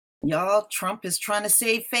Y'all, Trump is trying to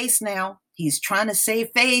save face now. He's trying to save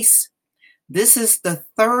face. This is the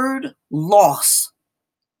third loss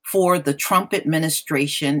for the Trump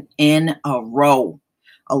administration in a row.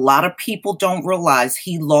 A lot of people don't realize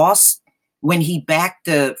he lost when he backed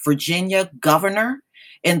the Virginia governor,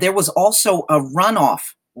 and there was also a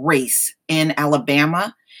runoff race in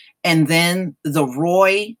Alabama, and then the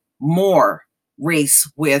Roy Moore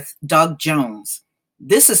race with Doug Jones.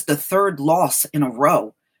 This is the third loss in a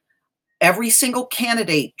row. Every single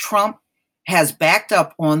candidate Trump has backed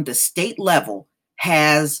up on the state level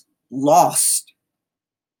has lost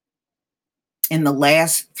in the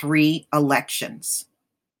last three elections.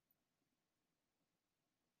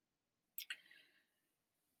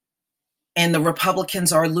 And the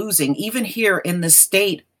Republicans are losing. Even here in the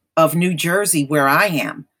state of New Jersey, where I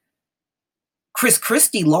am, Chris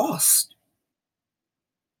Christie lost.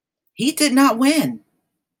 He did not win.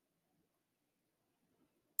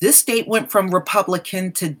 This state went from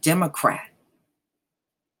Republican to Democrat.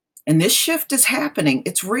 And this shift is happening.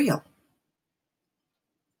 It's real.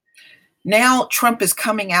 Now Trump is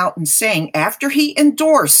coming out and saying, after he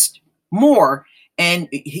endorsed Moore, and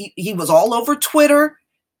he was all over Twitter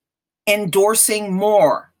endorsing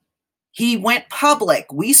Moore. He went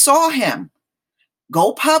public. We saw him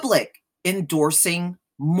go public endorsing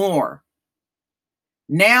Moore.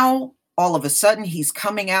 Now, all of a sudden, he's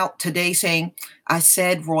coming out today saying, I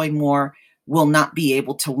said Roy Moore will not be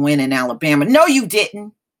able to win in Alabama. No, you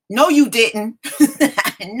didn't. No, you didn't.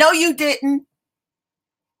 No, you didn't.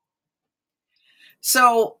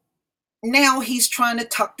 So now he's trying to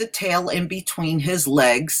tuck the tail in between his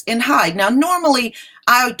legs and hide. Now, normally,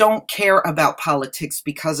 I don't care about politics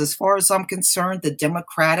because as far as I'm concerned, the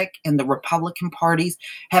Democratic and the Republican parties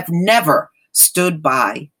have never stood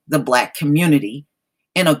by the Black community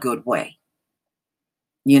in a good way.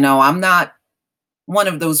 You know, I'm not one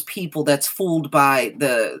of those people that's fooled by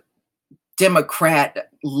the Democrat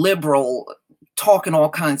liberal talking all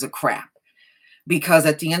kinds of crap, because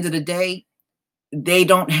at the end of the day, they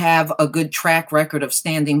don't have a good track record of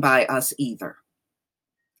standing by us either.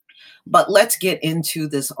 But let's get into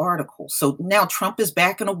this article. So now Trump is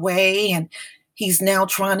backing away and he's now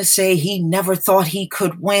trying to say he never thought he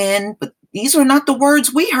could win. But these are not the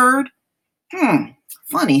words we heard.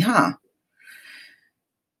 Funny, huh?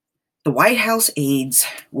 The White House aides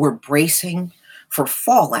were bracing for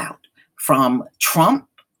fallout from Trump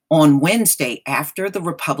on Wednesday after the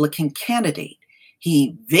Republican candidate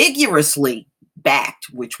he vigorously backed,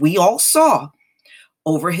 which we all saw,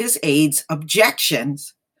 over his aides'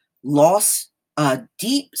 objections, lost a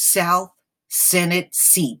Deep South Senate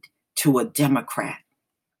seat to a Democrat.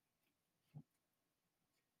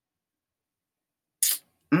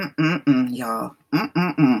 Y'all.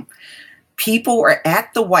 People were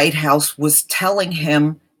at the White House was telling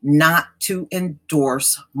him not to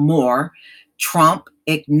endorse Moore. Trump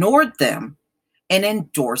ignored them and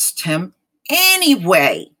endorsed him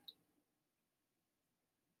anyway.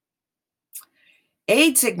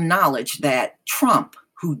 Aides acknowledged that Trump,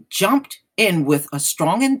 who jumped in with a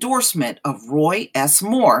strong endorsement of Roy S.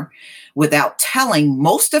 Moore without telling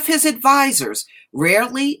most of his advisors,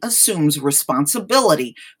 rarely assumes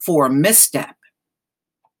responsibility for a misstep.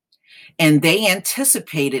 And they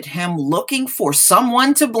anticipated him looking for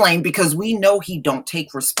someone to blame because we know he don't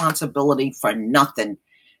take responsibility for nothing.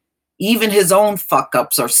 Even his own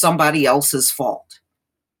fuck-ups are somebody else's fault.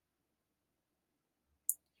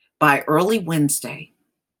 By early Wednesday,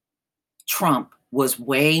 Trump was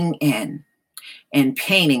weighing in and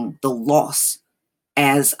painting the loss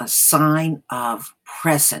as a sign of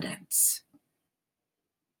precedence.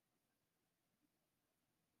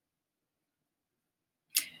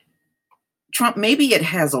 Trump, maybe it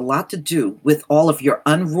has a lot to do with all of your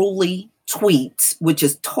unruly tweets, which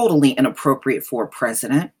is totally inappropriate for a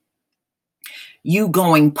president. You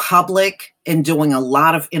going public and doing a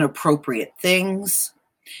lot of inappropriate things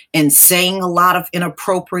and saying a lot of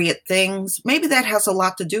inappropriate things. Maybe that has a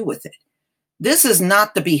lot to do with it. This is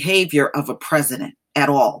not the behavior of a president at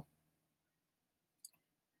all.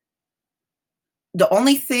 The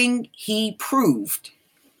only thing he proved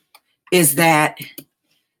is that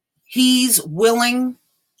he's willing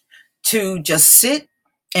to just sit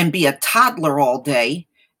and be a toddler all day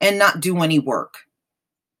and not do any work.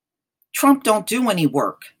 Trump don't do any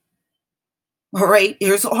work. All right,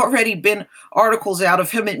 there's already been articles out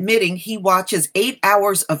of him admitting he watches 8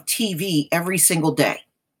 hours of TV every single day.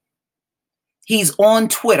 He's on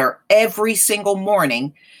Twitter every single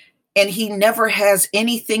morning, and he never has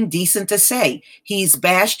anything decent to say. He's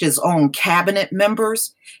bashed his own cabinet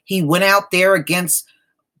members. He went out there against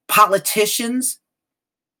politicians,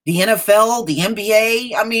 the NFL, the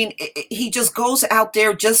NBA. I mean, he just goes out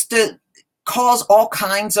there just to cause all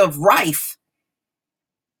kinds of rife.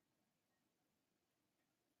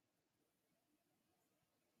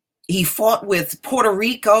 He fought with Puerto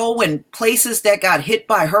Rico and places that got hit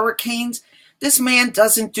by hurricanes. This man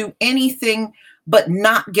doesn't do anything but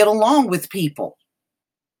not get along with people.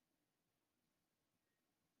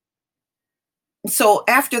 So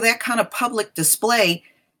after that kind of public display,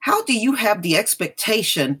 how do you have the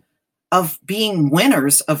expectation of being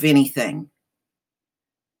winners of anything?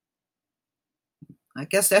 I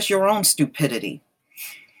guess that's your own stupidity.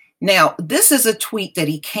 Now, this is a tweet that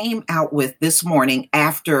he came out with this morning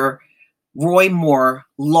after Roy Moore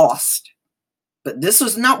lost. But this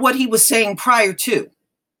was not what he was saying prior to.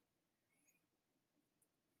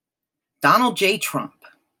 Donald J. Trump,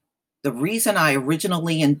 the reason I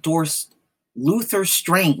originally endorsed Luther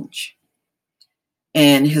Strange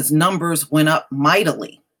and his numbers went up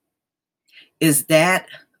mightily is that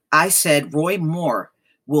I said Roy Moore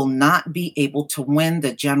will not be able to win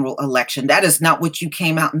the general election. That is not what you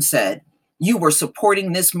came out and said. You were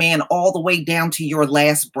supporting this man all the way down to your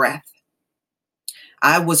last breath.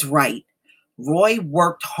 I was right. Roy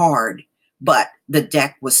worked hard, but the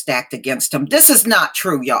deck was stacked against him. This is not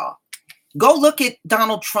true, y'all. Go look at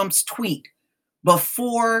Donald Trump's tweet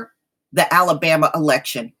before the Alabama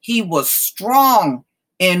election. He was strong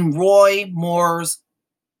in Roy Moore's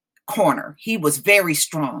corner. He was very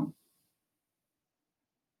strong.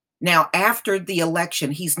 Now, after the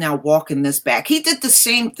election, he's now walking this back. He did the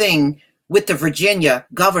same thing with the Virginia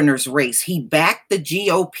governor's race. He backed the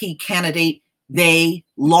GOP candidate. They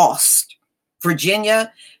lost.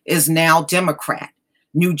 Virginia is now Democrat.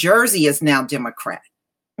 New Jersey is now Democrat.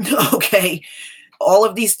 Okay. All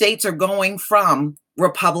of these states are going from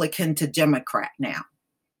Republican to Democrat now.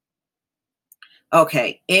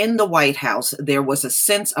 Okay. In the White House, there was a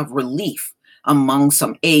sense of relief among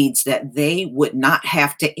some aides that they would not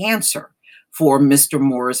have to answer for Mr.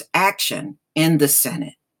 Moore's action in the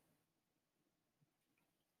Senate.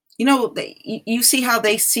 You know, you see how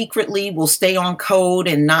they secretly will stay on code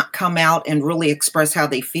and not come out and really express how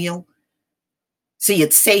they feel? See,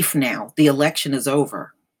 it's safe now. The election is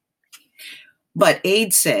over. But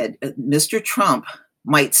aides said Mr. Trump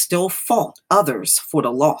might still fault others for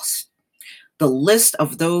the loss. The list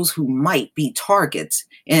of those who might be targets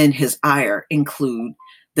in his ire include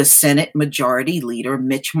the Senate Majority Leader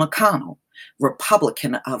Mitch McConnell,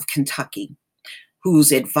 Republican of Kentucky,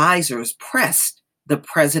 whose advisors pressed the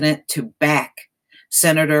president to back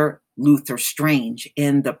Senator Luther Strange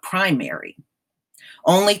in the primary,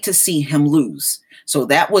 only to see him lose. So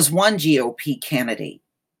that was one GOP candidate.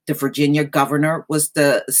 The Virginia governor was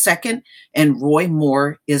the second, and Roy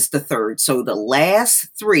Moore is the third. So the last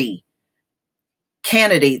three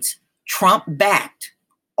candidates Trump backed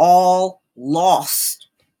all lost.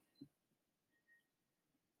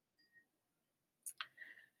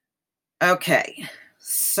 Okay,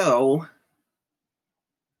 so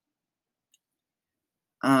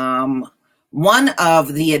one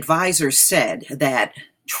of the advisors said that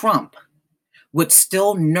Trump would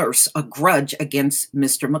still nurse a grudge against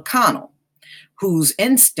Mr. McConnell, whose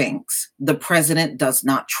instincts the president does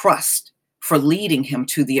not trust for leading him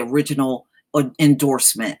to the original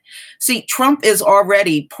endorsement. See, Trump is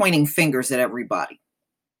already pointing fingers at everybody.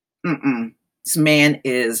 This man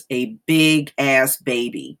is a big ass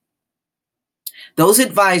baby. Those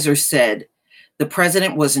advisors said the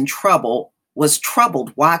president was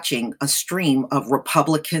troubled watching a stream of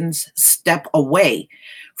Republicans step away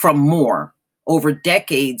from Moore over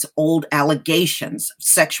decades old allegations of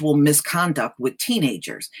sexual misconduct with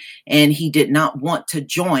teenagers. And he did not want to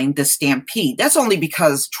join the stampede. That's only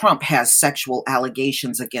because Trump has sexual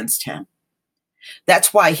allegations against him.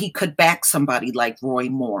 That's why he could back somebody like Roy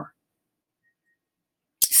Moore.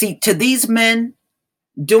 See, to these men,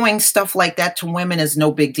 doing stuff like that to women is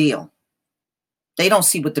no big deal. They don't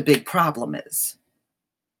see what the big problem is.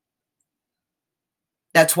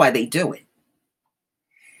 That's why they do it.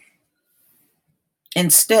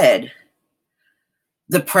 Instead,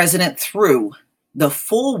 the president threw the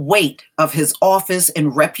full weight of his office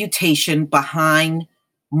and reputation behind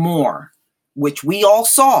Moore, which we all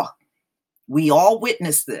saw. We all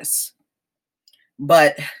witnessed this.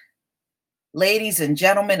 But, ladies and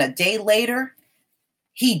gentlemen, a day later,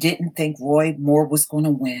 he didn't think Roy Moore was going to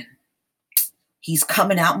win. He's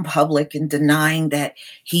coming out in public and denying that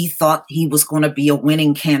he thought he was going to be a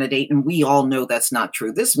winning candidate. And we all know that's not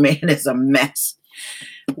true. This man is a mess.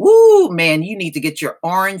 Woo, man, you need to get your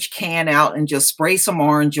orange can out and just spray some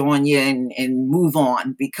orange on you and move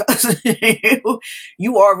on, because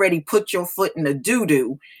you already put your foot in the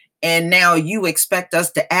doo-doo And now you expect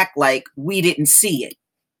us to act like we didn't see it.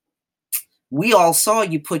 We all saw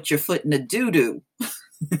you put your foot in the doo-doo.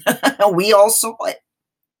 We all saw it.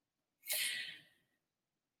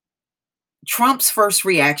 Trump's first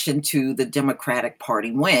reaction to the Democratic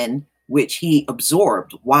Party win, which he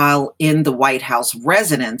absorbed while in the White House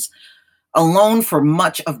residence, alone for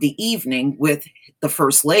much of the evening with the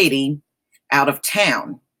First Lady out of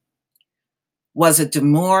town, was a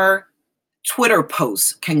demure Twitter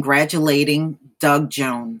post congratulating Doug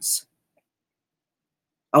Jones.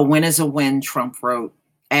 A win is a win, Trump wrote,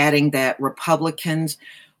 adding that Republicans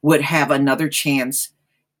would have another chance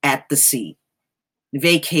at the seat,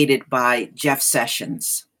 vacated by Jeff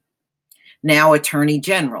Sessions, now Attorney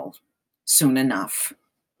General, soon enough.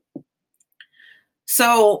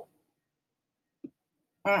 So,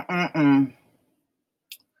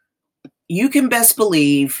 you can best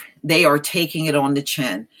believe they are taking it on the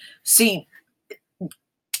chin. See,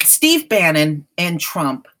 Steve Bannon and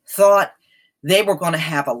Trump thought they were going to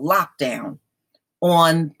have a lockdown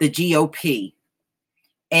on the GOP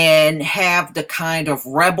and have the kind of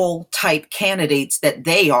rebel type candidates that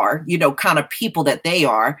they are, kind of people that they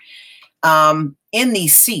are, in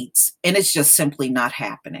these seats. And it's just simply not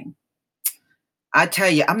happening. I tell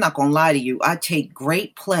you, I'm not going to lie to you. I take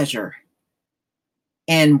great pleasure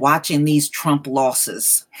in watching these Trump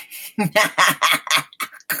losses.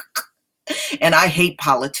 And I hate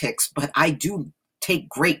politics, but I do take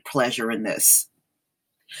great pleasure in this.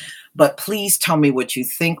 But please tell me what you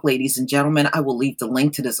think, ladies and gentlemen. I will leave the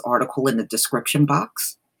link to this article in the description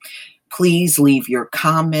box. Please leave your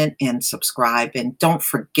comment and subscribe. And don't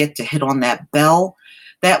forget to hit on that bell.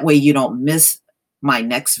 That way you don't miss my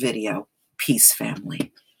next video. Peace,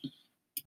 family.